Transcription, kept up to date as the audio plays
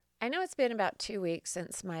I know it's been about 2 weeks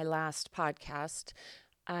since my last podcast.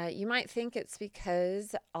 You might think it's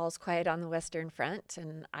because all's quiet on the Western Front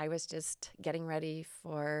and I was just getting ready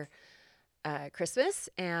for Christmas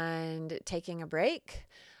and taking a break.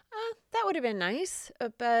 That would have been nice,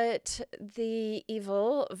 but the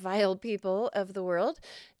evil, vile people of the world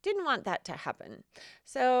didn't want that to happen.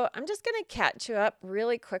 So I'm just going to catch you up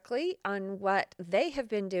really quickly on what they have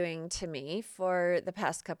been doing to me for the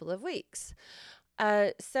past couple of weeks.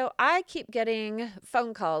 So I keep getting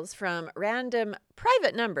phone calls from random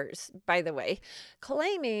private numbers, by the way,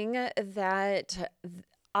 claiming that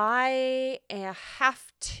I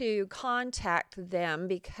have to contact them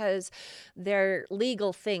because they're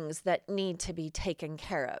legal things that need to be taken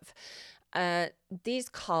care of. These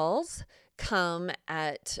calls come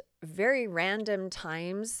at very random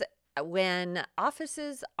times when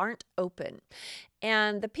offices aren't open.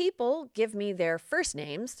 And the people give me their first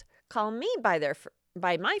names, call me by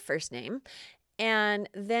my first name, and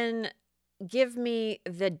then give me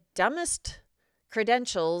the dumbest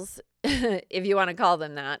credentials, if you want to call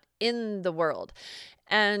them that, in the world.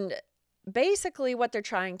 And basically what they're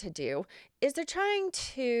trying to do is they're trying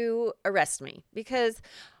to arrest me because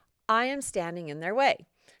I am standing in their way.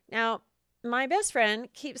 Now, my best friend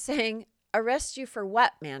keeps saying, "Arrest you for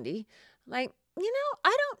what, Mandy?" Like,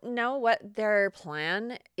 I don't know what their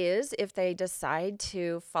plan is if they decide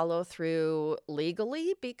to follow through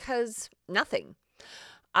legally because nothing.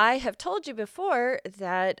 I have told you before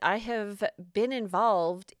that I have been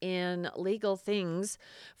involved in legal things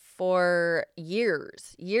for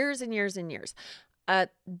years and years and years.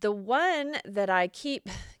 The one that I keep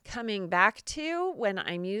coming back to when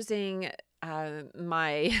I'm using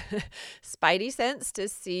my spidey sense to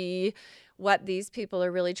see what these people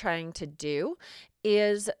are really trying to do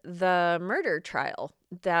is the murder trial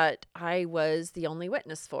that I was the only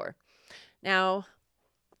witness for. Now,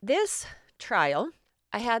 this trial,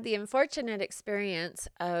 I had the unfortunate experience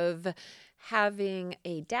of having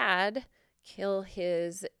a dad kill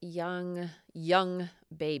his young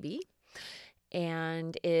baby.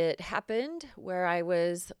 And it happened where I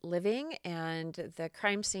was living, and the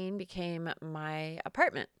crime scene became my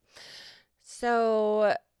apartment.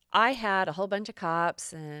 So I had a whole bunch of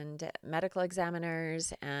cops and medical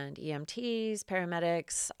examiners and EMTs,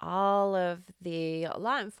 paramedics, all of the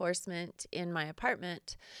law enforcement in my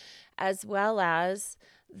apartment, as well as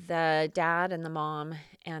the dad and the mom,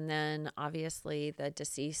 and then obviously the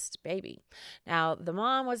deceased baby. Now, the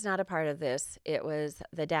mom was not a part of this. It was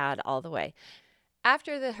the dad all the way.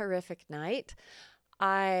 After the horrific night,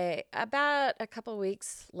 about a couple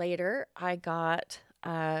weeks later, I got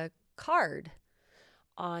a card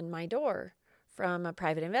on my door from a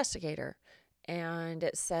private investigator, and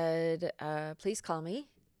it said, "Please call me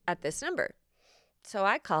at this number." So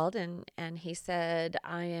I called, and he said,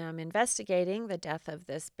 "I am investigating the death of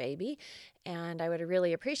this baby, and I would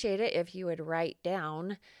really appreciate it if you would write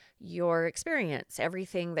down your experience,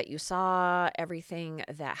 everything that you saw, everything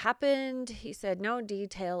that happened." He said, "No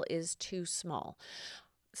detail is too small."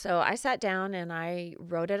 So I sat down and I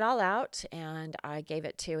wrote it all out and I gave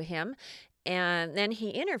it to him. And then he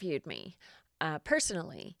interviewed me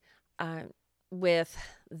personally uh, with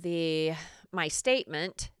my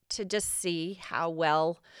statement to just see how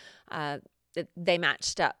well they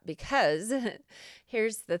matched up. Because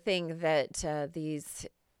here's the thing that these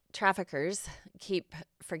traffickers keep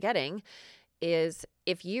forgetting is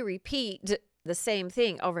if you repeat the same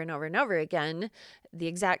thing over and over and over again, the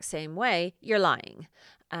exact same way, you're lying.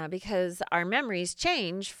 Because our memories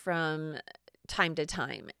change from time to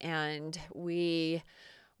time, and we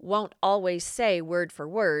won't always say word for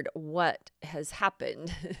word what has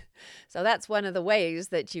happened. So that's one of the ways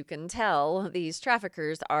that you can tell these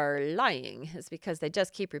traffickers are lying, is because they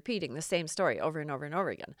just keep repeating the same story over and over and over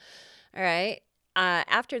again. All right.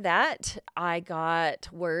 After that, I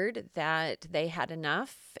got word that they had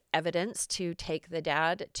enough evidence to take the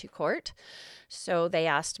dad to court. So they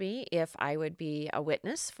asked me if I would be a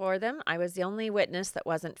witness for them. I was the only witness that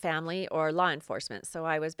wasn't family or law enforcement. So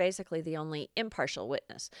I was basically the only impartial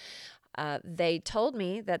witness. They told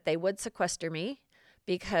me that they would sequester me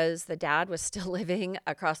because the dad was still living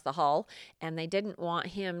across the hall and they didn't want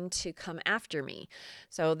him to come after me.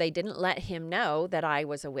 So they didn't let him know that I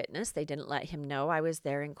was a witness. They didn't let him know I was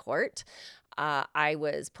there in court. I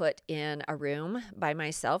was put in a room by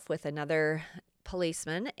myself with another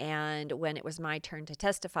policeman, and when it was my turn to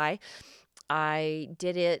testify, I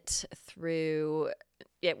did it through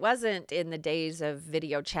it wasn't in the days of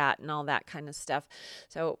video chat and all that kind of stuff.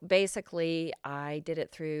 So basically, I did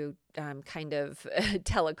it through kind of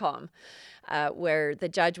telecom, where the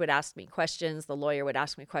judge would ask me questions, the lawyer would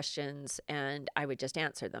ask me questions, and I would just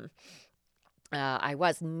answer them. I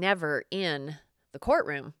was never in the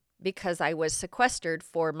courtroom because I was sequestered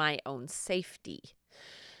for my own safety.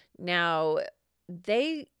 Now,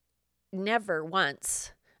 they never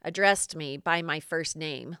once addressed me by my first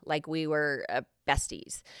name like we were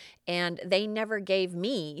besties. And they never gave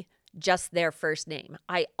me just their first name.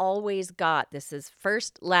 I always got, this is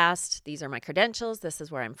first, last, these are my credentials, this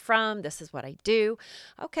is where I'm from, this is what I do.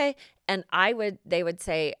 Okay. And they would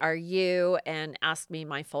say, are you, and ask me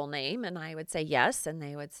my full name. And I would say yes. And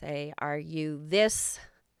they would say, are you this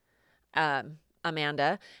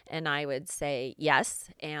Amanda? And I would say yes.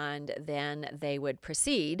 And then they would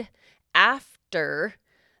proceed after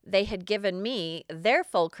they had given me their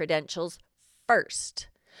full credentials first.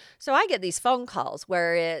 So I get these phone calls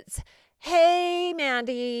where it's, hey,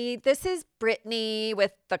 Mandy, this is Brittany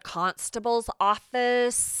with the constable's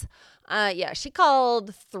office. Yeah, she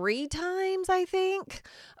called 3 times, I think.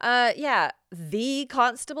 Yeah, the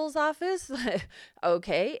constable's office.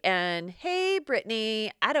 Okay. And hey,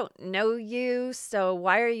 Brittany, I don't know you. So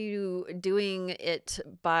why are you doing it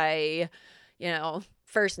by,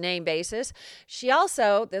 first name basis? She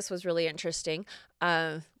also, this was really interesting,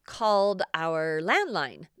 called our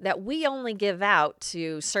landline that we only give out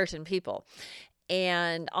to certain people.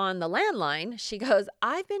 And on the landline, she goes,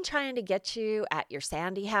 I've been trying to get you at your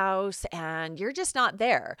Sandy house and you're just not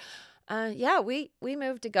there. Yeah, we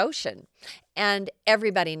moved to Goshen and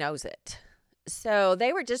everybody knows it. So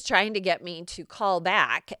they were just trying to get me to call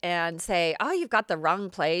back and say, oh, you've got the wrong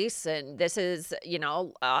place. And this is,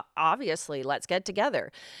 obviously, let's get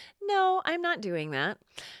together. No, I'm not doing that.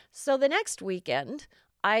 So the next weekend,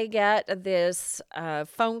 I get this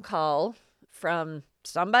phone call from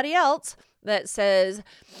somebody else that says,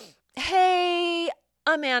 hey,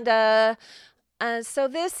 Amanda, so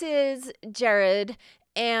this is Jared,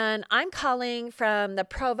 and I'm calling from the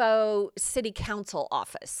Provo City Council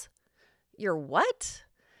office. You're what?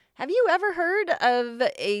 Have you ever heard of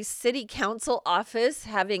a city council office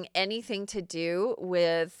having anything to do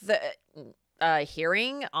with a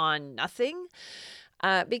hearing on nothing?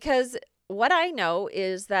 Because what I know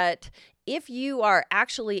is that if you are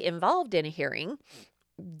actually involved in a hearing,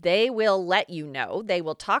 they will let you know. They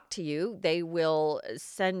will talk to you. They will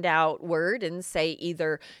send out word and say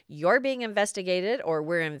either you're being investigated or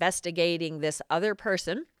we're investigating this other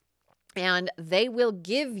person. And they will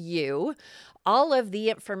give you all of the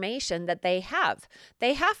information that they have.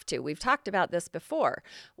 They have to. We've talked about this before,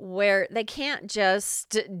 where they can't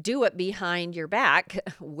just do it behind your back.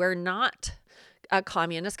 We're not a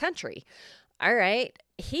communist country. All right.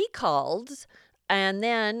 He called, and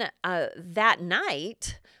then that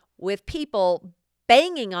night, with people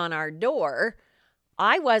banging on our door,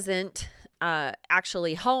 I wasn't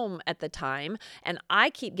actually home at the time, and I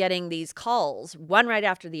keep getting these calls, one right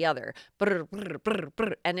after the other, brr, brr, brr,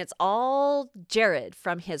 brr, and it's all Jared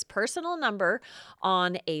from his personal number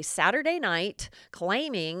on a Saturday night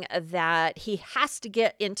claiming that he has to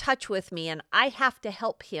get in touch with me and I have to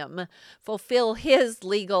help him fulfill his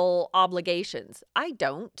legal obligations. I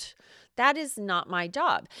don't. That is not my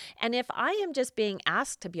job. And if I am just being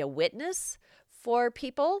asked to be a witness for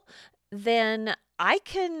people, then I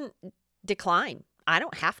can decline. I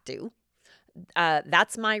don't have to.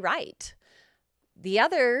 That's my right. The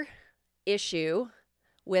other issue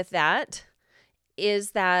with that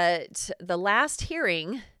is that the last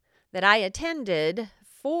hearing that I attended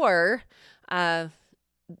for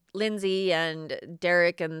Lindsay and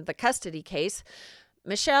Derek and the custody case,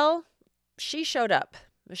 Michelle, she showed up.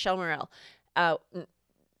 Michelle Morrell.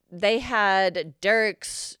 They had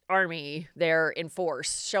Derek's army there in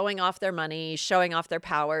force, showing off their money, showing off their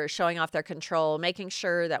power, showing off their control, making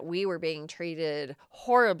sure that we were being treated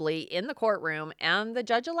horribly in the courtroom, and the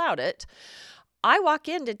judge allowed it. I walk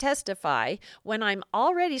in to testify when I'm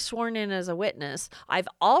already sworn in as a witness. I've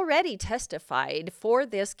already testified for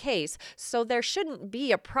this case, so there shouldn't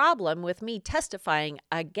be a problem with me testifying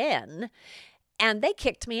again, and they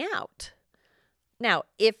kicked me out. Now,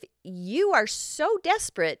 if you are so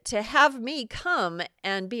desperate to have me come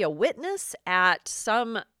and be a witness at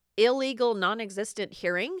some illegal, non-existent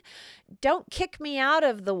hearing, don't kick me out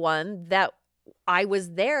of the one that I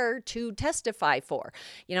was there to testify for.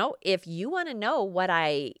 If you want to know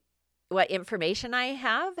what information I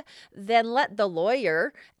have, then let the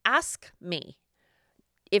lawyer ask me.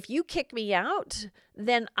 If you kick me out,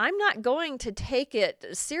 then I'm not going to take it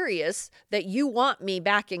serious that you want me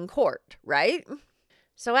back in court, right?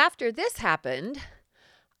 So after this happened,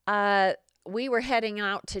 uh, we were heading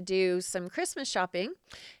out to do some Christmas shopping,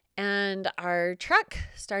 and our truck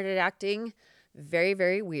started acting very,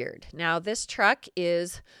 very weird. Now, this truck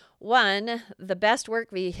is the best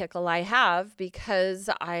work vehicle I have because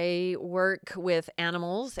I work with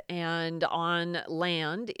animals and on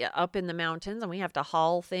land up in the mountains, and we have to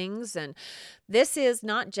haul things. And this is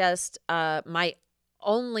not just my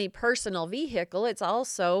only personal vehicle, it's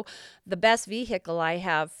also the best vehicle I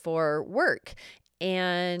have for work.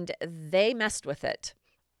 And they messed with it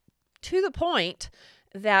to the point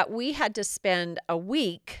that we had to spend a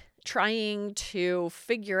week trying to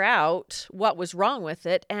figure out what was wrong with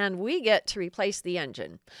it. And we get to replace the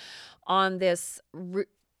engine on this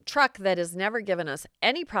truck that has never given us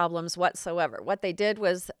any problems whatsoever. What they did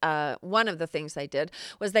was, one of the things they did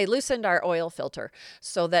was they loosened our oil filter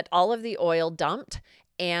so that all of the oil dumped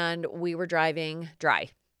and we were driving dry.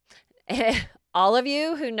 All of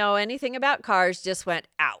you who know anything about cars just went,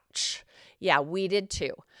 ouch. Yeah, we did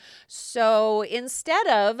too. So instead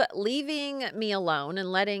of leaving me alone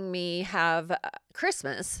and letting me have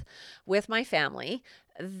Christmas with my family,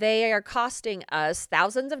 they are costing us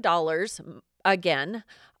thousands of dollars again.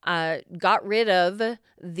 Got rid of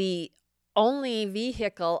the only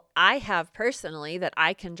vehicle I have personally that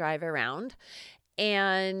I can drive around,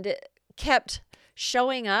 and kept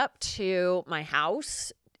showing up to my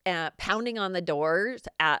house, pounding on the doors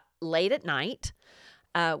late at night.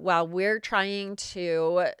 While we're trying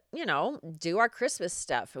to, do our Christmas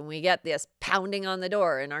stuff, and we get this pounding on the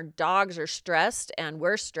door, and our dogs are stressed, and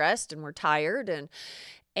we're stressed, and we're tired,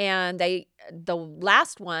 and the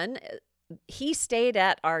last one, he stayed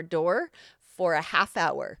at our door for a half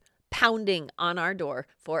hour, pounding on our door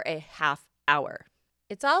for a half hour.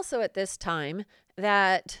 It's also at this time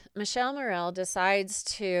that Michelle Morel decides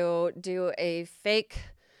to do a fake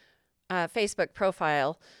Facebook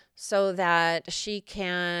profile so that she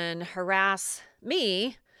can harass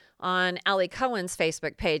me on Allie Cohen's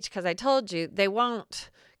Facebook page, because I told you they won't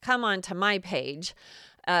come onto my page.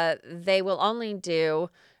 They will only do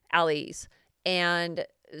Allie's. And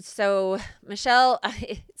so Michelle,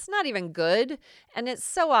 it's not even good, and it's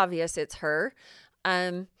so obvious it's her.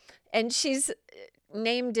 And she's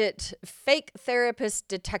named it Fake Therapist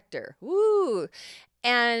Detector. Woo!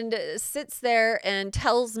 And sits there and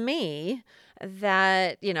tells me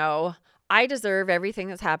that, I deserve everything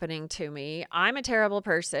that's happening to me. I'm a terrible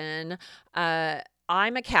person. I'm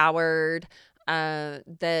a coward.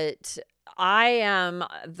 That I am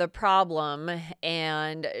the problem.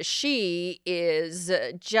 And she is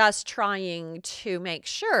just trying to make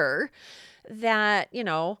sure that,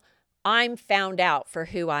 I'm found out for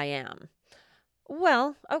who I am.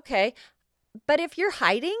 Well, okay. But if you're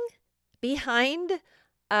hiding behind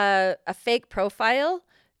a fake profile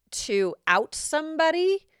to out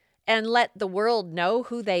somebody and let the world know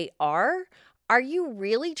who they are you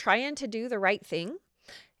really trying to do the right thing?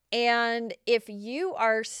 And if you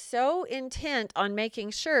are so intent on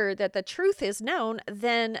making sure that the truth is known,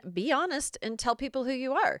 then be honest and tell people who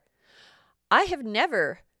you are. I have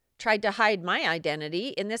never tried to hide my identity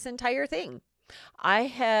in this entire thing. I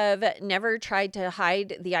have never tried to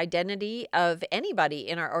hide the identity of anybody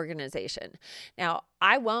in our organization. Now,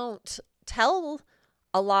 I won't tell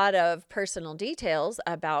a lot of personal details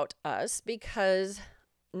about us because,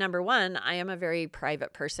 number one, I am a very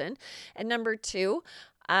private person. And number two,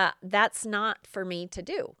 that's not for me to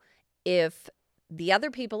do. If the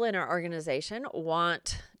other people in our organization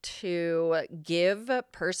want to give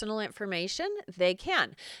personal information, they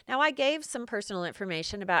can. Now, I gave some personal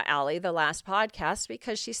information about Allie the last podcast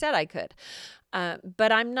because she said I could.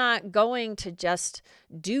 But I'm not going to just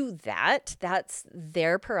do that. That's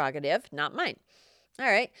their prerogative, not mine. All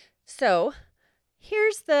right. So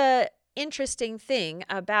here's the interesting thing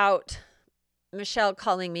about Michelle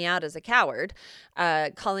calling me out as a coward,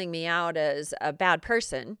 calling me out as a bad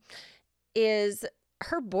person, is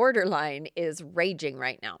her borderline is raging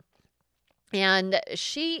right now. And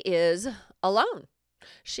she is alone.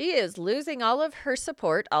 She is losing all of her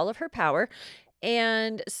support, all of her power.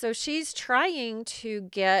 And so she's trying to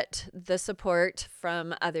get the support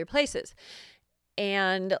from other places.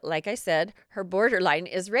 And like I said, her borderline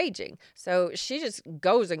is raging. So she just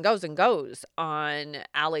goes and goes and goes on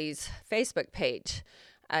Allie's Facebook page.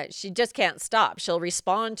 She just can't stop. She'll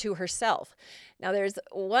respond to herself. Now, there's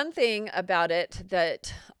one thing about it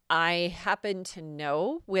that I happen to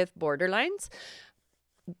know with borderlines.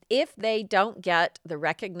 If they don't get the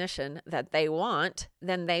recognition that they want,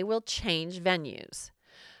 then they will change venues.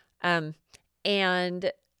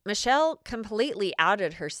 And Michelle completely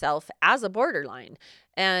outed herself as a borderline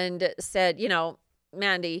and said,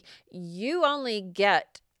 Mandy, you only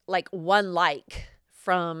get like one like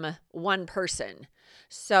from one person.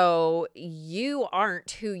 So you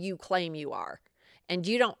aren't who you claim you are. And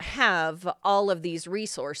you don't have all of these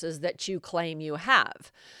resources that you claim you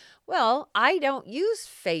have. Well, I don't use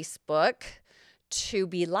Facebook to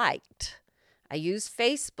be liked. I use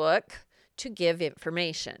Facebook to give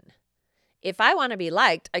information. If I want to be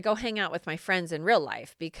liked, I go hang out with my friends in real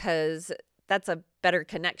life because that's a better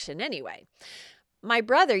connection anyway. My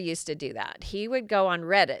brother used to do that. He would go on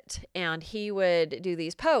Reddit and he would do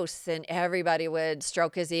these posts and everybody would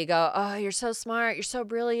stroke his ego. Oh, you're so smart. You're so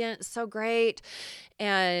brilliant. So great.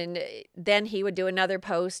 And then he would do another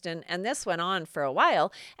post and this went on for a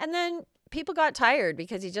while. And then people got tired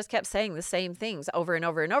because he just kept saying the same things over and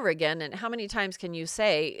over and over again. And how many times can you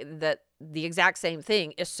say that the exact same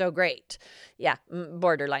thing is so great? Yeah,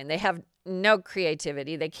 borderline. They have no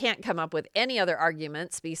creativity. They can't come up with any other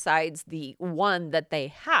arguments besides the one that they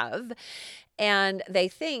have. And they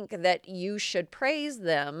think that you should praise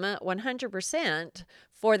them 100%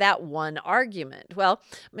 for that one argument. Well,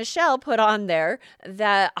 Michelle put on there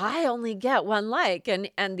that I only get one like,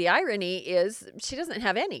 and the irony is she doesn't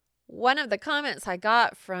have any. One of the comments I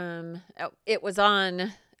got from, it was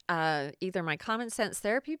on either my Common Sense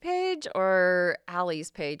Therapy page or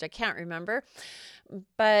Allie's page. I can't remember.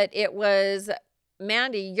 But it was,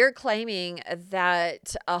 Mandy, you're claiming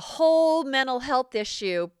that a whole mental health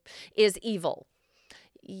issue is evil.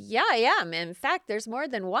 Yeah, I am. In fact, there's more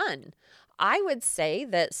than one. I would say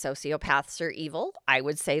that sociopaths are evil. I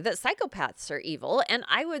would say that psychopaths are evil. And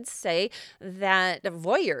I would say that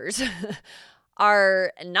voyeurs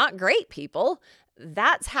are not great people.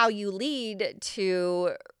 That's how you lead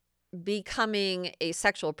to becoming a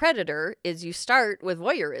sexual predator, is you start with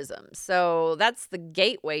voyeurism. So that's the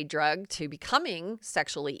gateway drug to becoming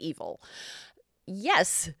sexually evil.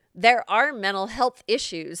 Yes, there are mental health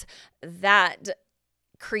issues that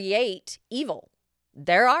create evil.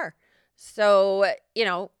 There are. So,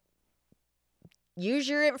 use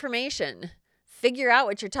your information, figure out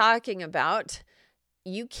what you're talking about.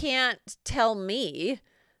 You can't tell me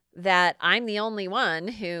that I'm the only one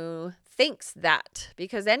who thinks that,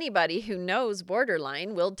 because anybody who knows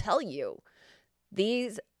borderline will tell you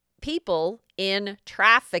these people in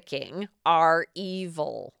trafficking are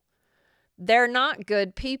evil. They're not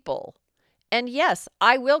good people. And yes,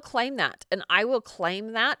 I will claim that, and I will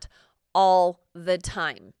claim that all the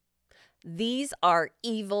time. These are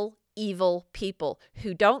evil, evil people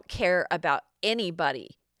who don't care about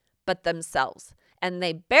anybody but themselves, and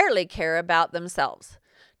they barely care about themselves.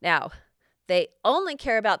 Now, they only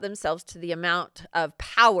care about themselves to the amount of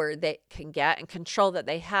power they can get and control that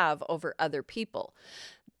they have over other people.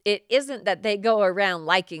 It isn't that they go around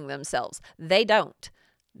liking themselves. They don't.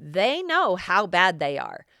 They know how bad they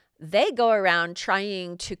are. They go around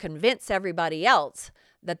trying to convince everybody else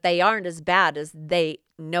that they aren't as bad as they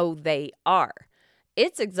know they are.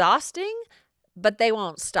 It's exhausting, but they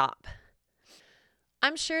won't stop.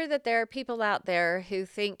 I'm sure that there are people out there who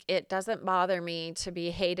think it doesn't bother me to be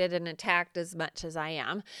hated and attacked as much as I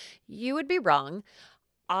am. You would be wrong.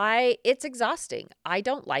 It's exhausting. I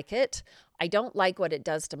don't like it. I don't like what it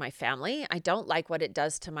does to my family. I don't like what it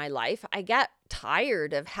does to my life. I get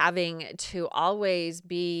tired of having to always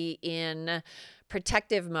be in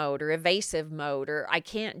protective mode or evasive mode, or I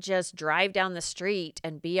can't just drive down the street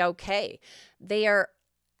and be okay. They are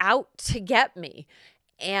out to get me.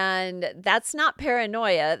 And that's not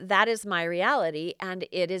paranoia. That is my reality, and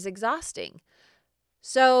it is exhausting.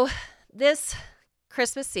 So this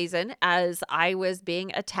Christmas season, as I was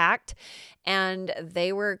being attacked and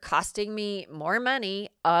they were costing me more money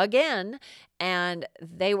again, and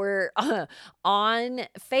they were on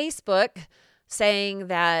Facebook saying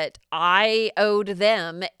that I owed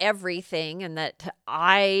them everything and that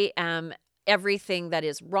I am everything that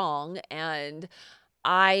is wrong, and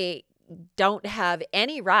I don't have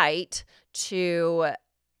any right to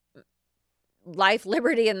life,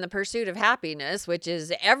 liberty, and the pursuit of happiness, which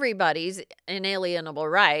is everybody's inalienable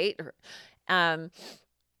right.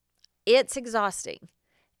 It's exhausting.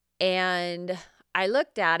 And I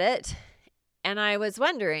looked at it and I was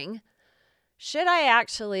wondering, should I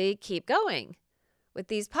actually keep going with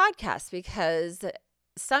these podcasts? Because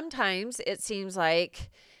sometimes it seems like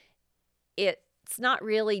it's not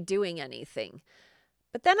really doing anything.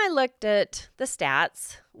 But then I looked at the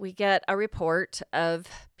stats. We get a report of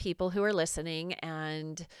people who are listening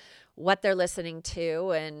and what they're listening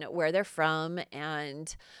to and where they're from.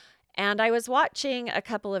 And I was watching a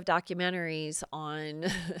couple of documentaries on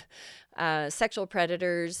sexual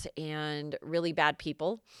predators and really bad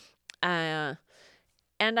people. And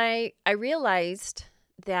I realized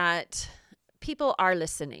that people are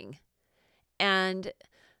listening. And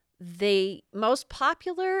The most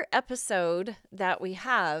popular episode that we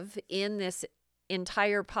have in this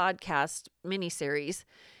entire podcast miniseries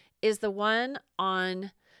is the one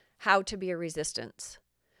on how to be a resistance.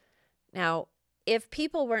 Now, if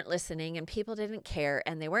people weren't listening and people didn't care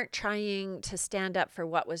and they weren't trying to stand up for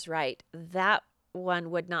what was right, that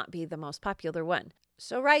one would not be the most popular one.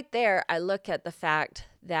 So right there, I look at the fact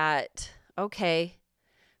that, okay,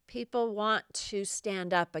 people want to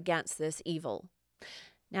stand up against this evil.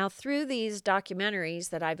 Now, through these documentaries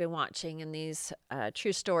that I've been watching and these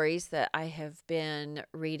true stories that I have been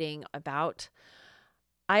reading about,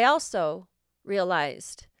 I also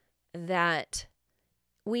realized that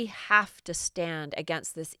we have to stand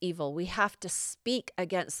against this evil. We have to speak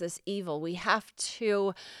against this evil. We have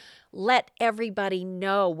to let everybody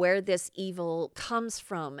know where this evil comes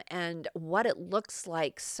from and what it looks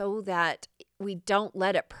like so that we don't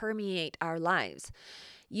let it permeate our lives.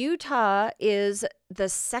 Utah is the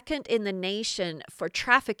second in the nation for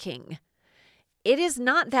trafficking. It is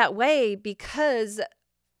not that way because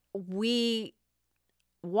we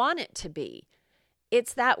want it to be.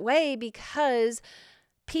 It's that way because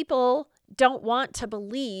people don't want to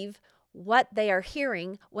believe what they are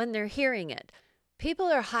hearing when they're hearing it. People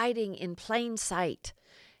are hiding in plain sight,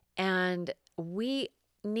 and we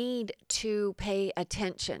need to pay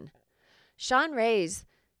attention. Sean Reyes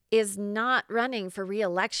is not running for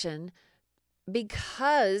re-election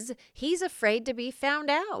because he's afraid to be found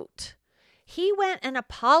out. He went and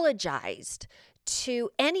apologized to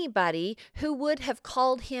anybody who would have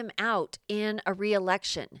called him out in a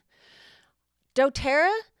re-election.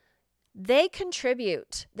 doTERRA, they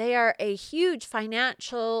contribute. They are a huge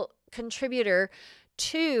financial contributor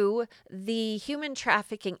to the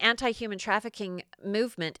anti-human trafficking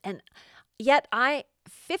movement. And yet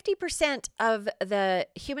 50% of the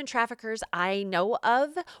human traffickers I know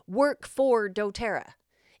of work for doTERRA,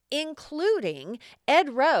 including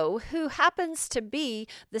Ed Rowe, who happens to be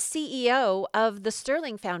the CEO of the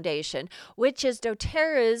Sterling Foundation, which is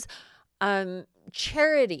doTERRA's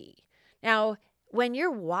charity. Now, when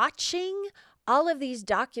you're watching all of these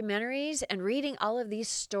documentaries and reading all of these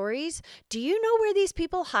stories, do you know where these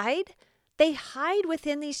people hide? They hide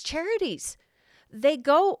within these charities. They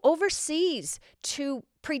go overseas to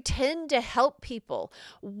pretend to help people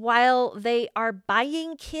while they are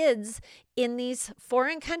buying kids in these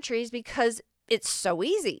foreign countries because it's so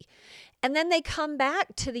easy. And then they come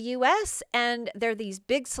back to the US and they're these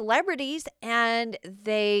big celebrities and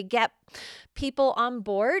they get people on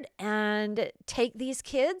board and take these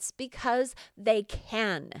kids because they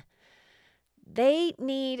can. They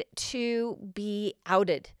need to be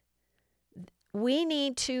outed. We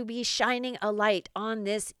need to be shining a light on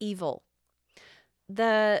this evil.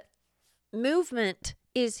 The movement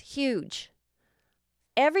is huge.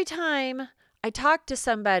 Every time I talk to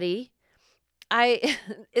somebody,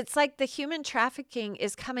 it's like the human trafficking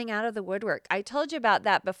is coming out of the woodwork. I told you about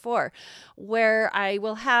that before, where I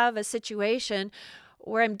will have a situation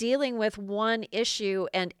where I'm dealing with one issue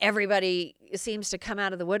and everybody seems to come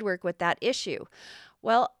out of the woodwork with that issue.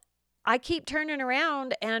 Well, I keep turning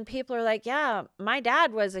around and people are like, yeah, my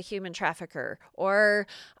dad was a human trafficker, or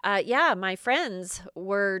yeah, my friends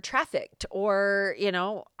were trafficked, or,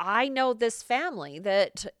 I know this family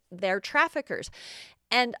that they're traffickers.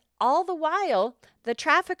 And all the while, the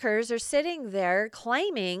traffickers are sitting there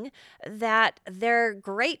claiming that they're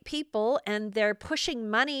great people and they're pushing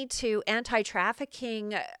money to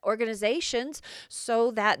anti-trafficking organizations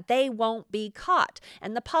so that they won't be caught.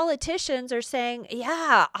 And the politicians are saying,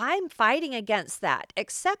 yeah, I'm fighting against that.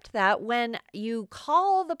 Except that when you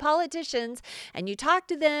call the politicians and you talk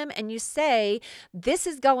to them and you say, this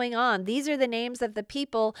is going on, these are the names of the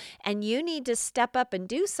people, and you need to step up and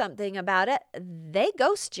do something about it, they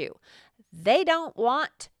ghost you. They don't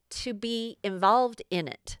want to be involved in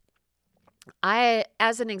it.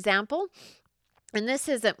 As an example, and this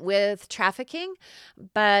isn't with trafficking,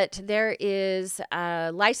 but there is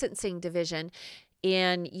a licensing division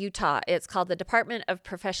in Utah. It's called the Department of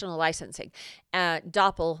Professional Licensing,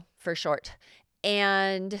 DOPL for short.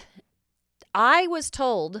 And I was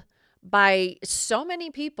told by so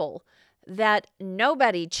many people that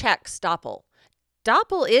nobody checks DOPL.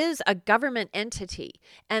 DOPL is a government entity,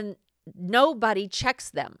 and nobody checks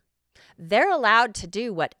them. They're allowed to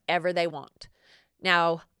do whatever they want.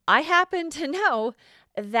 Now, I happen to know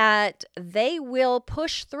that they will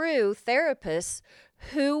push through therapists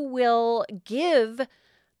who will give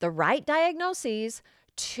the right diagnoses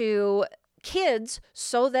to kids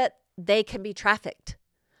so that they can be trafficked.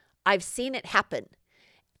 I've seen it happen,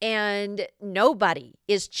 and nobody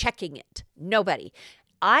is checking it. Nobody.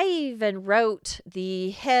 I even wrote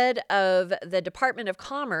the head of the Department of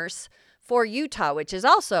Commerce for Utah, which is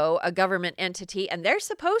also a government entity, and they're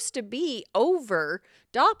supposed to be over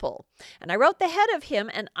Doppel. And I wrote the head of him,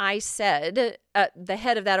 and I said, the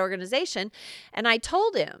head of that organization, and I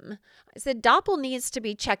told him, I said, Doppel needs to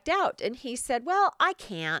be checked out. And he said, well, I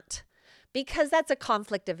can't because that's a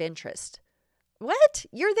conflict of interest. What?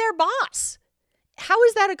 You're their boss. How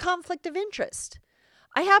is that a conflict of interest?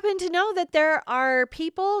 I happen to know that there are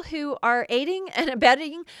people who are aiding and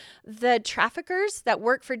abetting the traffickers that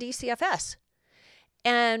work for DCFS.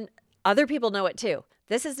 And other people know it too.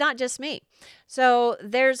 This is not just me. So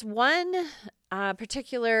there's one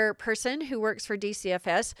particular person who works for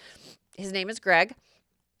DCFS. His name is Greg.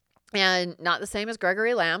 And not the same as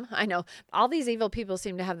Gregory Lamb. I know all these evil people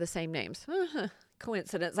seem to have the same names.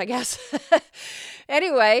 Coincidence, I guess.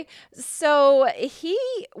 Anyway, so he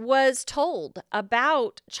was told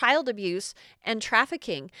about child abuse and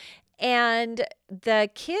trafficking, and the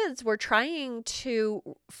kids were trying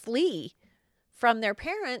to flee from their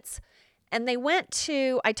parents. And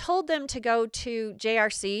I told them to go to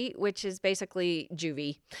JRC, which is basically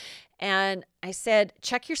juvie. And I said,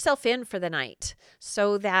 check yourself in for the night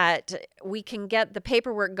so that we can get the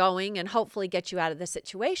paperwork going and hopefully get you out of the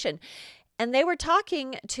situation. And they were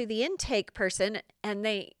talking to the intake person, and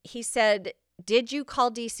he said, did you call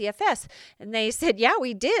DCFS? And they said, yeah,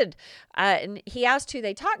 we did. And he asked who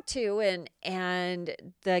they talked to, and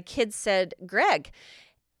the kids said, Greg.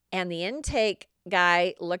 And the intake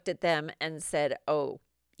guy looked at them and said, oh,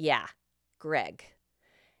 yeah, Greg.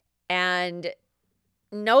 And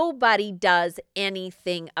nobody does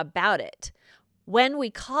anything about it. When we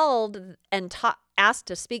called and asked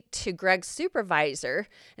to speak to Greg's supervisor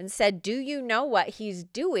and said, do you know what he's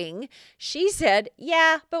doing? She said,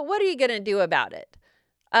 yeah, but what are you going to do about it?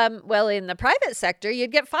 Well, in the private sector,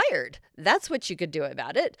 you'd get fired. That's what you could do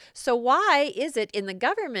about it. So why is it in the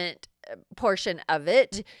government portion of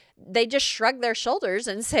it, they just shrug their shoulders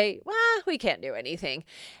and say, well, we can't do anything?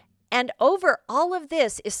 And over all of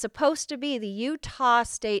this is supposed to be the Utah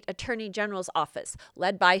State Attorney General's office,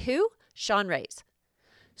 led by who? Sean Reyes.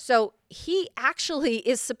 So he actually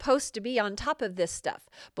is supposed to be on top of this stuff.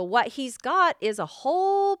 But what he's got is a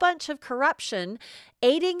whole bunch of corruption,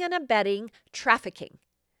 aiding and abetting trafficking.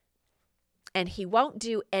 And he won't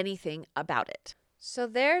do anything about it. So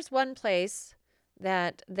there's one place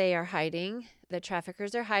that they are hiding. The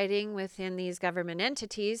traffickers are hiding within these government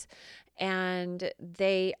entities, and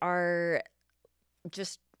they are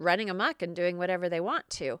just running amok and doing whatever they want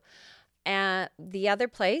to. And the other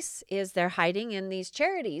place is they're hiding in these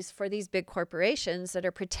charities for these big corporations that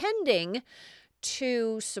are pretending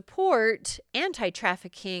to support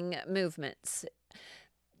anti-trafficking movements.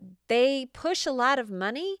 They push a lot of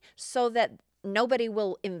money so that nobody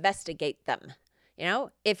will investigate them. You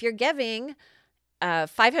know, if you're giving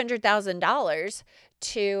 $500,000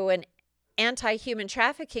 to an anti-human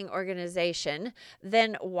trafficking organization,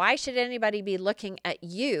 then why should anybody be looking at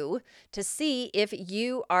you to see if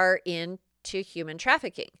you are into human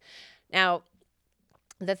trafficking? Now,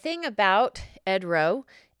 the thing about Ed Rowe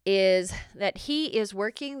is that he is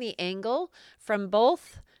working the angle from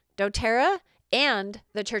both doTERRA and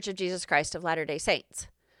the Church of Jesus Christ of Latter-day Saints.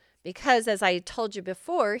 Because, as I told you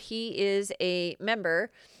before, he is a member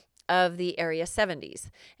of the Area 70s,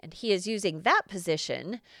 and he is using that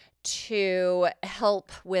position to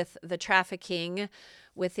help with the trafficking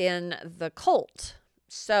within the cult.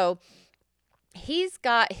 So he's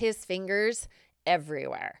got his fingers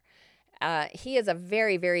everywhere. He is a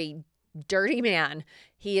very, very dirty man.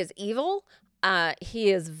 He is evil.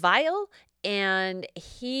 He is vile, and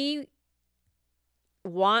he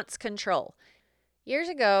wants control. Years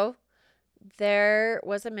ago, there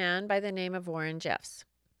was a man by the name of Warren Jeffs.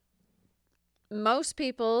 Most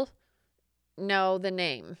people know the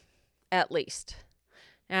name, at least.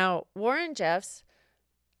 Now, Warren Jeffs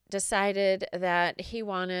decided that he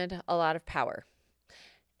wanted a lot of power.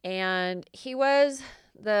 And he was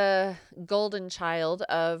the golden child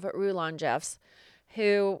of Rulon Jeffs,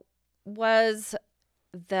 who was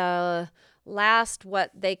the last,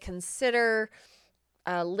 what they consider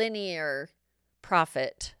a linear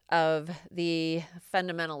prophet of the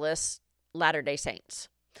fundamentalist Latter-day Saints.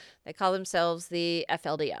 They call themselves the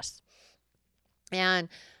FLDS. And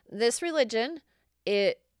this religion,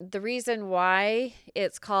 the reason why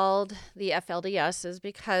it's called the FLDS is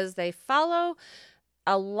because they follow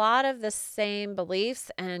a lot of the same beliefs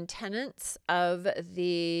and tenets of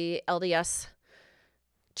the LDS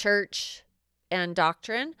church and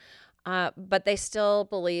doctrine, but they still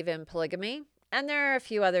believe in polygamy And there are a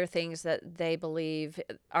few other things that they believe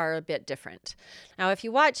are a bit different. Now, if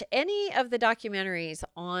you watch any of the documentaries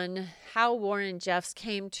on how Warren Jeffs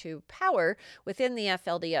came to power within the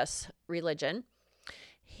FLDS religion,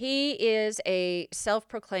 he is a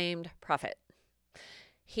self-proclaimed prophet.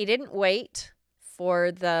 He didn't wait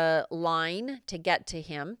for the line to get to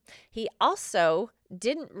him. He also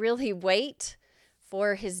didn't really wait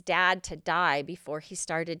for his dad to die before he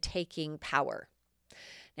started taking power.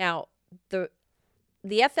 Now, the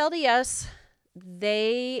FLDS,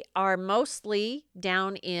 they are mostly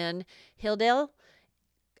down in Hilldale,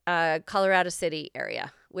 Colorado City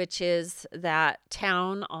area, which is that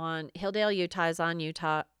town on Hilldale, Utah is on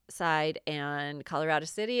Utah side, and Colorado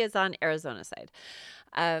City is on Arizona side.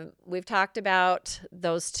 We've talked about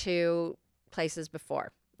those two places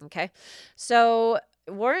before. Okay. So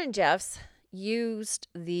Warren Jeffs used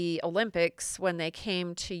the Olympics when they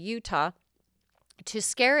came to Utah to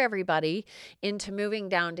scare everybody into moving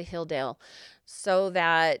down to Hilldale so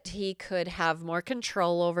that he could have more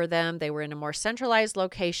control over them. They were in a more centralized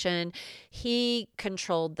location. He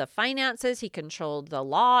controlled the finances. He controlled the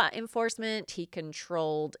law enforcement. He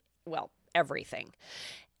controlled, well, everything.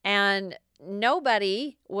 And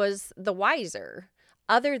nobody was the wiser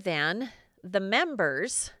other than the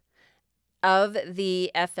members of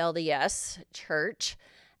the FLDS church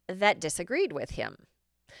that disagreed with him.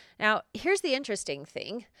 Now, here's the interesting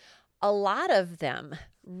thing. A lot of them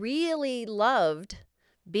really loved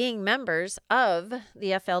being members of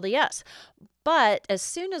the FLDS. But as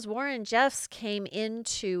soon as Warren Jeffs came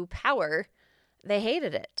into power, they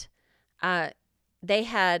hated it. They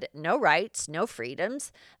had no rights, no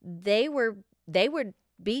freedoms. They would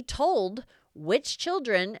be told which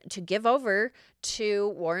children to give over to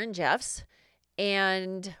Warren Jeffs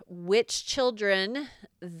and which children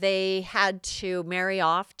they had to marry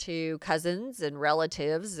off to cousins and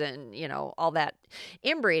relatives and, all that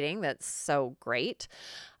inbreeding that's so great.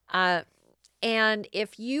 And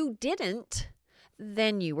if you didn't,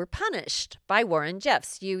 then you were punished by Warren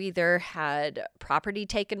Jeffs. You either had property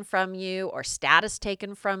taken from you or status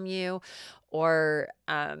taken from you or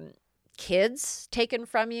kids taken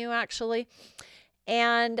from you, actually.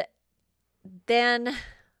 And then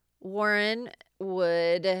Warren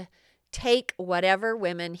would take whatever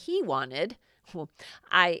women he wanted.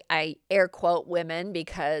 I air quote women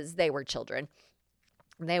because they were children.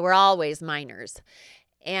 They were always minors.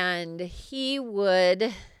 And he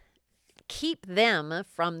would keep them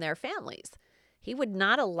from their families. He would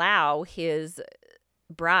not allow his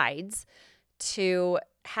brides to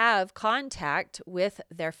have contact with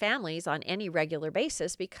their families on any regular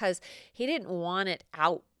basis because he didn't want it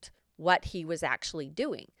out what he was actually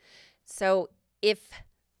doing. So if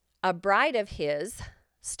a bride of his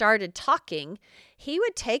started talking, he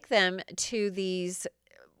would take them to these,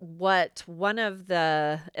 what one of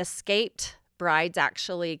the escaped brides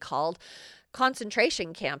actually called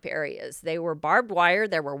concentration camp areas. They were barbed wire.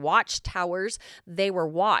 There were watchtowers. They were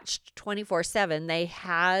watched 24/7. They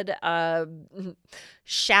had a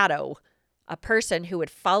shadow, a person who would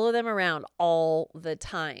follow them around all the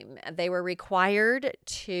time. They were required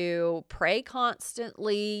to pray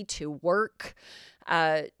constantly, to work,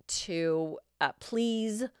 to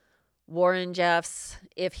please Warren Jeffs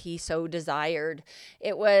if he so desired.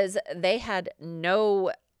 They had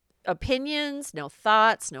no opinions, no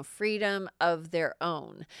thoughts, no freedom of their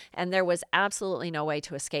own. And there was absolutely no way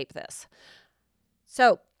to escape this.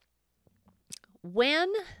 So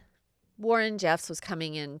when Warren Jeffs was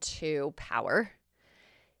coming into power,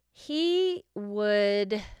 he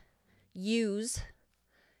would use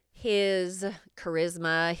his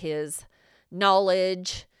charisma, his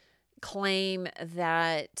knowledge, claim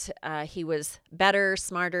that he was better,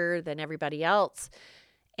 smarter than everybody else.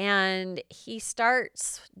 And he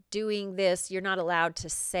starts doing this. You're not allowed to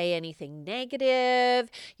say anything negative.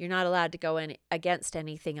 You're not allowed to go in against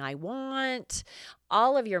anything I want.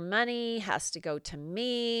 All of your money has to go to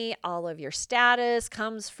me. All of your status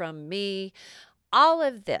comes from me. All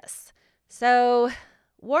of this. So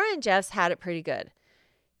Warren Jeffs had it pretty good.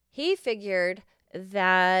 He figured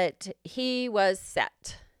that he was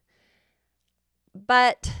set.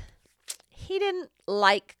 But he didn't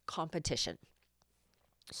like competition.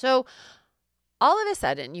 So all of a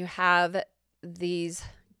sudden you have these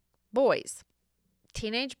boys,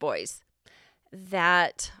 teenage boys,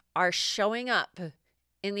 that are showing up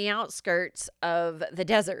in the outskirts of the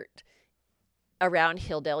desert around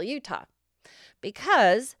Hilldale, Utah,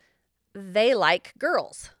 because they like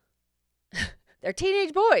girls. They're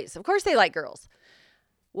teenage boys. Of course they like girls.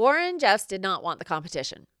 Warren Jeffs did not want the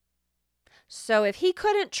competition. So if he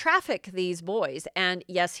couldn't traffic these boys, and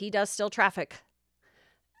yes, he does still traffic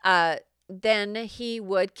then he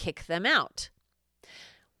would kick them out.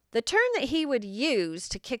 The term that he would use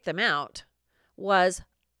to kick them out was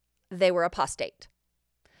they were apostate.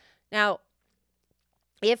 Now,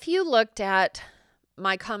 if you looked at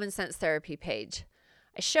my Common Sense Therapy page,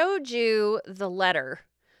 I showed you the letter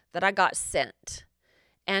that I got sent,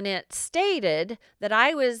 and it stated that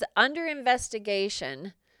I was under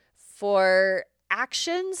investigation for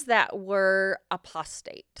actions that were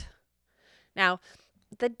apostate. Now,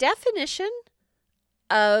 the definition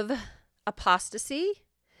of apostasy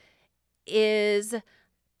is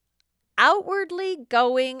outwardly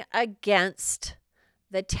going against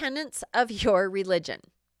the tenets of your religion.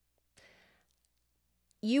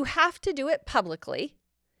 You have to do it publicly.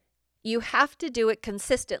 You have to do it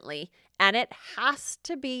consistently, and it has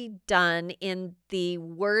to be done in the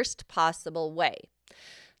worst possible way.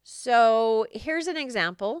 So here's an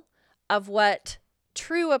example of what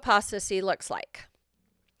true apostasy looks like.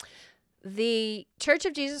 The Church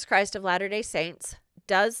of Jesus Christ of Latter-day Saints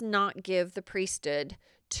does not give the priesthood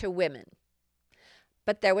to women.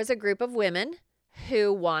 But there was a group of women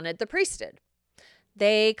who wanted the priesthood.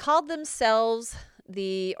 They called themselves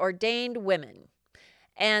the ordained women.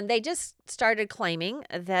 And they just started claiming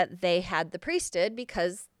that they had the priesthood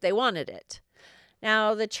because they wanted it.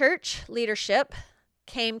 Now, the church leadership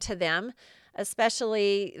came to them,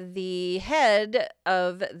 especially the head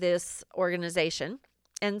of this organization,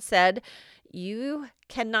 and said, you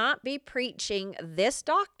cannot be preaching this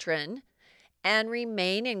doctrine and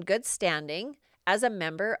remain in good standing as a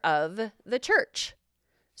member of the church.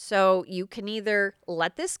 So you can either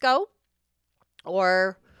let this go,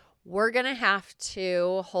 or we're going to have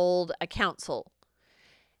to hold a council.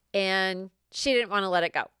 And she didn't want to let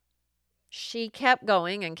it go. She kept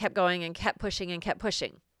going and kept going and kept pushing and kept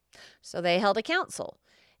pushing. So they held a council,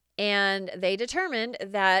 and they determined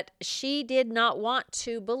that she did not want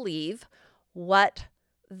to believe what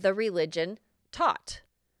the religion taught.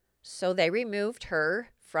 So they removed her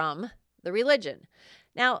from the religion.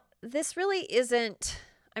 Now, this really isn't,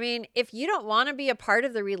 if you don't want to be a part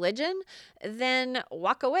of the religion, then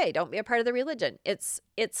walk away. Don't be a part of the religion. It's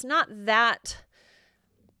not that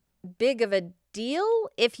big of a deal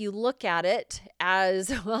if you look at it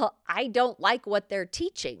as, well, I don't like what they're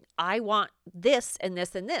teaching. I want this and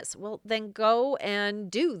this and this. Well, then go and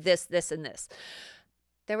do this, this, and this.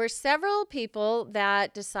 There were several people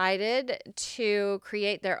that decided to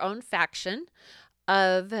create their own faction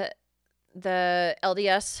of the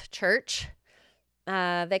LDS church.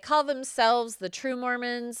 They call themselves the True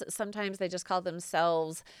Mormons. Sometimes they just call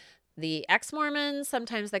themselves the ex-Mormons.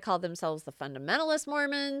 Sometimes they call themselves the Fundamentalist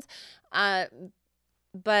Mormons.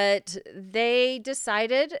 But they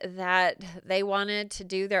decided that they wanted to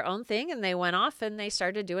do their own thing, and they went off and they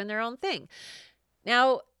started doing their own thing.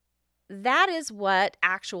 Now, that is what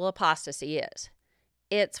actual apostasy is.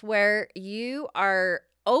 It's where you are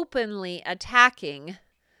openly attacking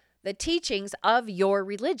the teachings of your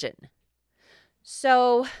religion.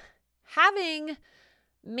 So having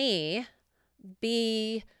me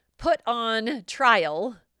be put on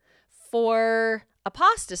trial for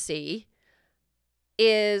apostasy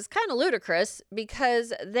is kind of ludicrous,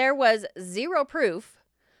 because there was zero proof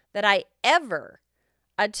that I ever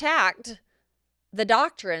attacked the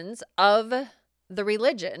doctrines of the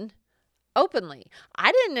religion openly.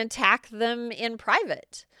 I didn't attack them in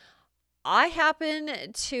private. I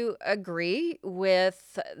happen to agree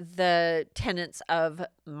with the tenets of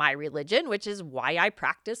my religion, which is why I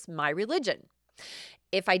practice my religion.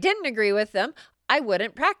 If I didn't agree with them, I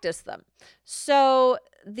wouldn't practice them. So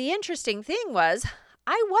the interesting thing was,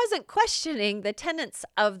 I wasn't questioning the tenets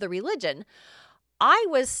of the religion. I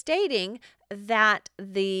was stating that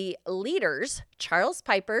the leaders, Charles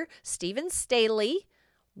Piper, Stephen Staley,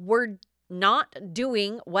 were not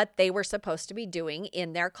doing what they were supposed to be doing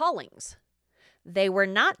in their callings. They were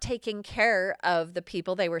not taking care of the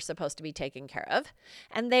people they were supposed to be taking care of,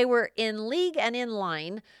 and they were in league and in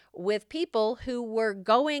line with people who were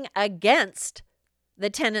going against the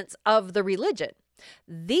tenets of the religion.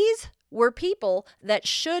 These were people that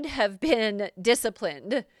should have been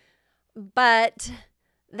disciplined, but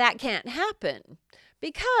that can't happen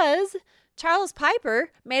because Charles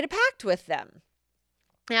Piper made a pact with them.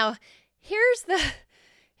 Now, here's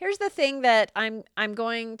the thing that I'm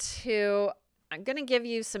going to give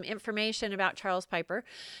you some information about Charles Piper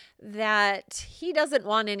that he doesn't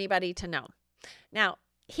want anybody to know. Now,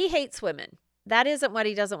 he hates women. That isn't what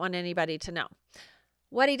he doesn't want anybody to know.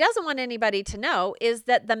 What he doesn't want anybody to know is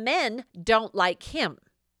that the men don't like him.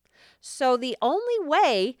 So the only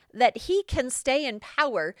way that he can stay in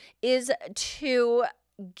power is to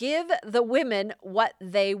give the women what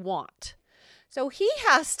they want. So he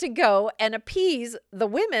has to go and appease the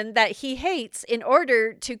women that he hates in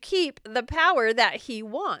order to keep the power that he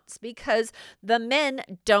wants, because the men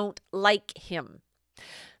don't like him.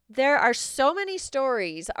 There are so many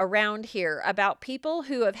stories around here about people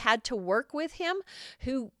who have had to work with him,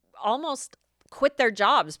 who almost quit their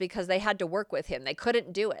jobs because they had to work with him. They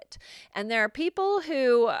couldn't do it. And there are people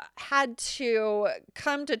who had to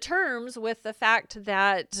come to terms with the fact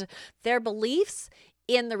that their beliefs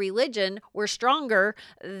in the religion were stronger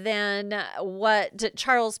than what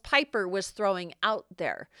Charles Piper was throwing out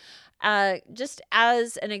there. Just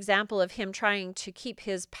as an example of him trying to keep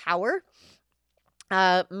his power,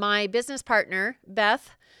 my business partner,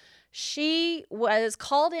 Beth, she was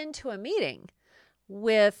called into a meeting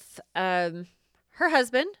with her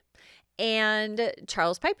husband and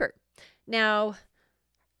Charles Piper. Now,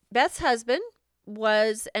 Beth's husband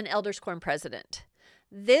was an Elders Quorum president.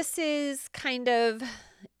 This is kind of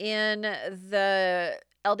in the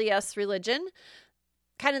LDS religion,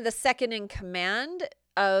 kind of the second in command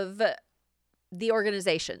of the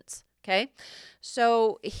organizations. Okay,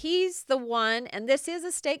 so he's the one, and this is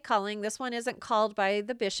a stake calling. This one isn't called by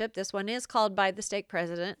the bishop. This one is called by the stake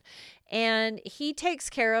president, and he takes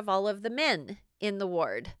care of all of the men in the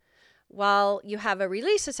ward. While you have a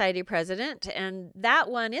Relief Society president, and that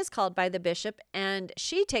one is called by the bishop, and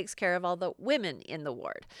she takes care of all the women in the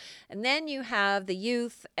ward. And then you have the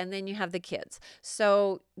youth, and then you have the kids.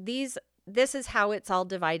 So this is how it's all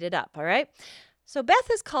divided up, all right? So Beth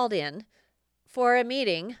is called in for a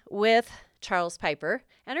meeting with Charles Piper,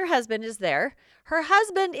 and her husband is there. Her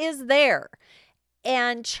husband is there,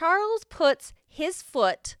 and Charles puts his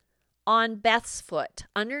foot on Beth's foot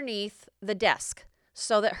underneath the desk,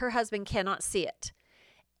 so that her husband cannot see it.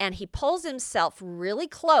 And he pulls himself really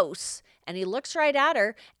close, and he looks right at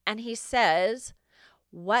her, and he says,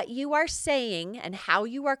 "What you are saying and how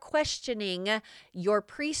you are questioning your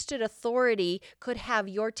priesthood authority could have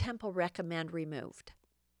your temple recommend removed."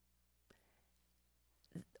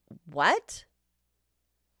 What?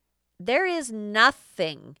 There is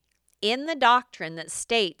nothing in the doctrine that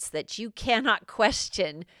states that you cannot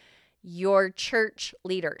question your church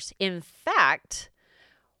leaders. In fact,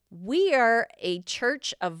 we are a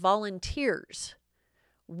church of volunteers.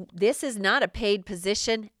 This is not a paid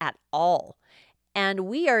position at all. And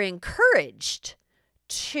we are encouraged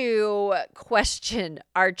to question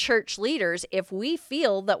our church leaders if we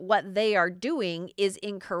feel that what they are doing is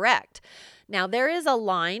incorrect. Now, there is a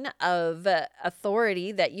line of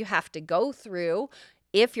authority that you have to go through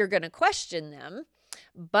if you're going to question them.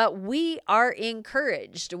 But we are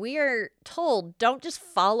encouraged. We are told, don't just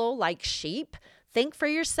follow like sheep. Think for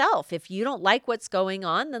yourself. If you don't like what's going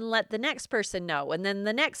on, then let the next person know, and then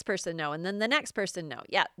the next person know, and then the next person know.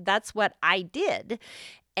 Yeah, that's what I did.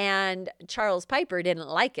 And Charles Piper didn't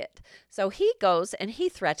like it. So he goes and he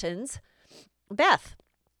threatens Beth.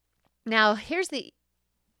 Now, here's the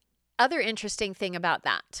other interesting thing about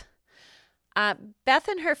that. Beth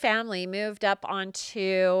and her family moved up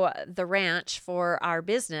onto the ranch for our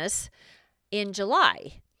business in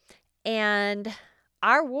July. And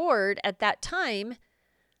our ward at that time,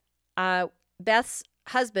 Beth's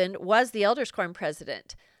husband was the Elders Quorum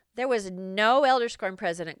president. There was no Elders Quorum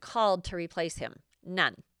president called to replace him.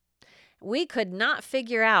 None. We could not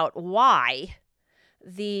figure out why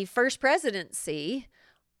the first presidency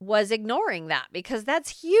was ignoring that, because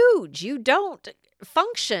that's huge. You don't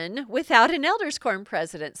function without an Elders Quorum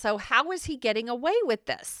president. So how was he getting away with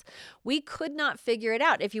this? We could not figure it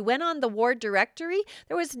out. If you went on the ward directory,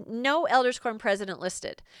 there was no Elders Quorum president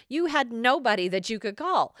listed. You had nobody that you could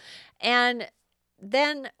call. And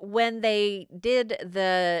then when they did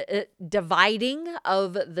the dividing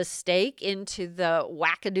of the stake into the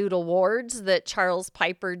wackadoodle wards that Charles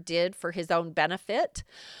Piper did for his own benefit,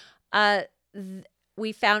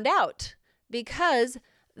 we found out because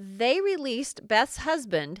they released Beth's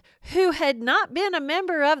husband, who had not been a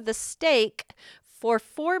member of the stake for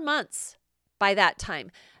 4 months by that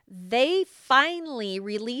time. They finally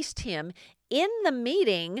released him in the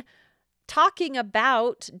meeting talking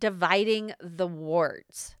about dividing the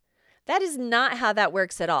wards. That is not how that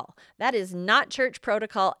works at all. That is not church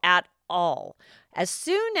protocol at all. As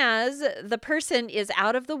soon as the person is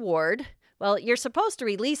out of the ward, well, you're supposed to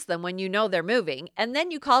release them when you know they're moving, and then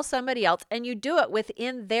you call somebody else and you do it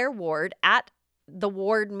within their ward at the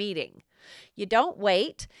ward meeting. You don't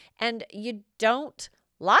wait, and you don't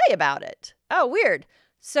lie about it. Oh, weird.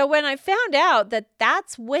 So when I found out that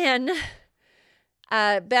that's when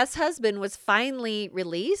Beth's husband was finally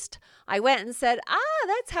released, I went and said,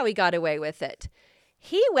 that's how he got away with it.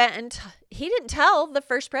 He went and he didn't tell the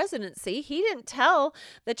first presidency. He didn't tell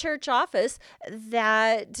the church office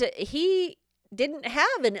that he didn't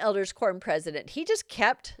have an elders quorum president. He just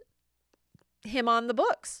kept him on the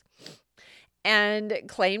books and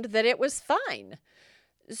claimed that it was fine.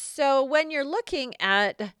 So when you're looking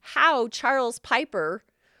at how Charles Piper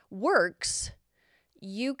works,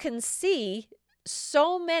 you can see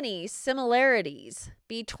so many similarities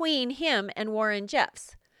between him and Warren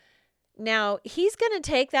Jeffs. Now, he's going to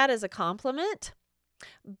take that as a compliment,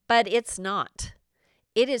 but it's not.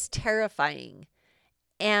 It is terrifying.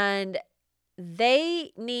 And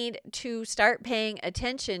they need to start paying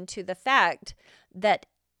attention to the fact that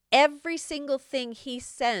every single thing he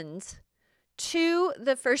sends to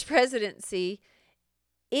the first presidency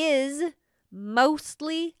is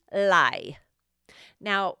mostly lie.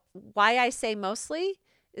 Now, why I say mostly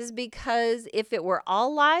is because if it were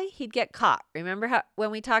all lie, he'd get caught. Remember how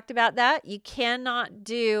when we talked about that? You cannot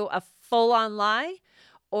do a full-on lie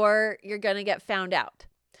or you're going to get found out.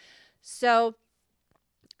 So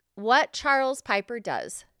what Charles Piper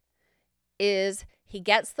does is he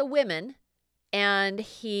gets the women and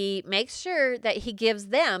he makes sure that he gives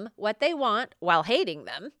them what they want while hating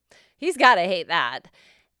them. He's got to hate that.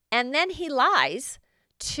 And then he lies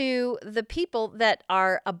to the people that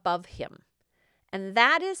are above him. And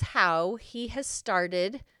that is how he has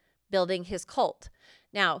started building his cult.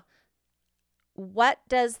 Now, what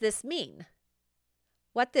does this mean?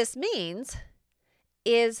 What this means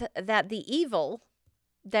is that the evil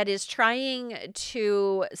that is trying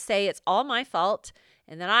to say it's all my fault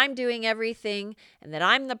and that I'm doing everything and that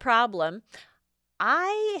I'm the problem,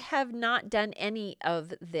 I have not done any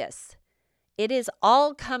of this. It is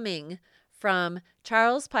all coming from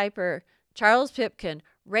Charles Piper, Charles Pipkin,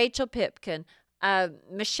 Rachel Pipkin,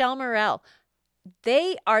 Michelle Morrell.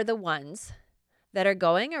 They are the ones that are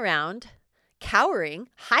going around cowering,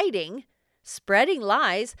 hiding, spreading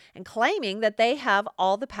lies, and claiming that they have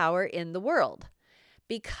all the power in the world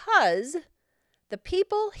because the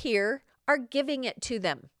people here are giving it to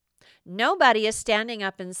them. Nobody is standing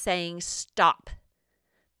up and saying, stop.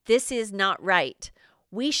 This is not right.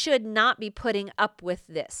 We should not be putting up with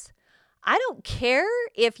this. I don't care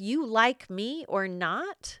if you like me or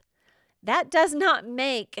not. That does not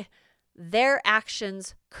make their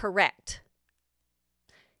actions correct.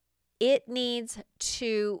 It needs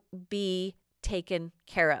to be taken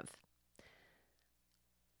care of.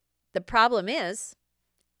 The problem is,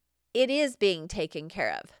 it is being taken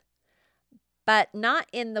care of, but not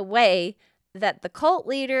in the way that the cult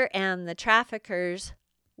leader and the traffickers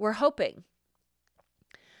were hoping.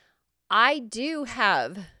 I do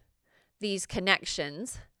have these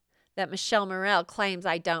connections that Michelle Morrell claims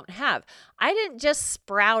I don't have. I didn't just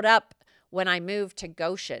sprout up when I moved to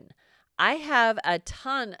Goshen. I have a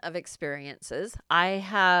ton of experiences. I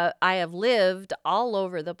have lived all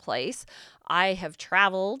over the place. I have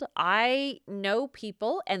traveled. I know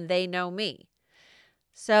people and they know me.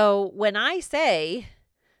 So when I say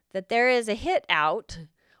that there is a hit out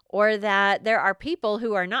or that there are people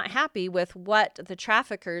who are not happy with what the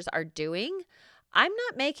traffickers are doing, I'm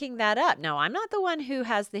not making that up. No, I'm not the one who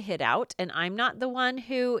has the hit out, and I'm not the one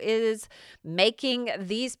who is making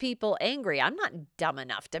these people angry. I'm not dumb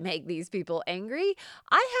enough to make these people angry.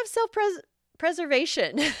 I have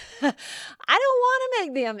self-preservation. I don't want to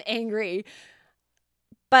make them angry.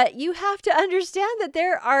 But you have to understand that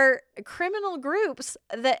there are criminal groups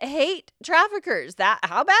that hate traffickers.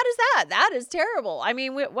 How bad is that? That is terrible. I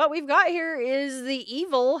mean, what we've got here is the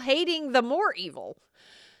evil hating the more evil.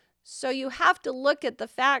 So you have to look at the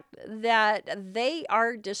fact that they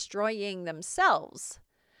are destroying themselves.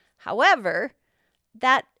 However,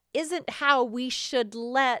 that isn't how we should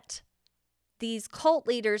let these cult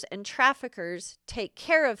leaders and traffickers take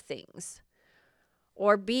care of things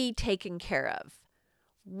or be taken care of.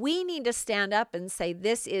 We need to stand up and say,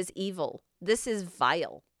 this is evil. This is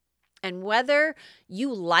vile. And whether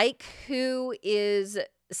you like who is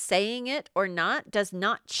saying it or not does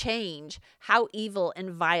not change how evil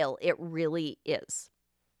and vile it really is.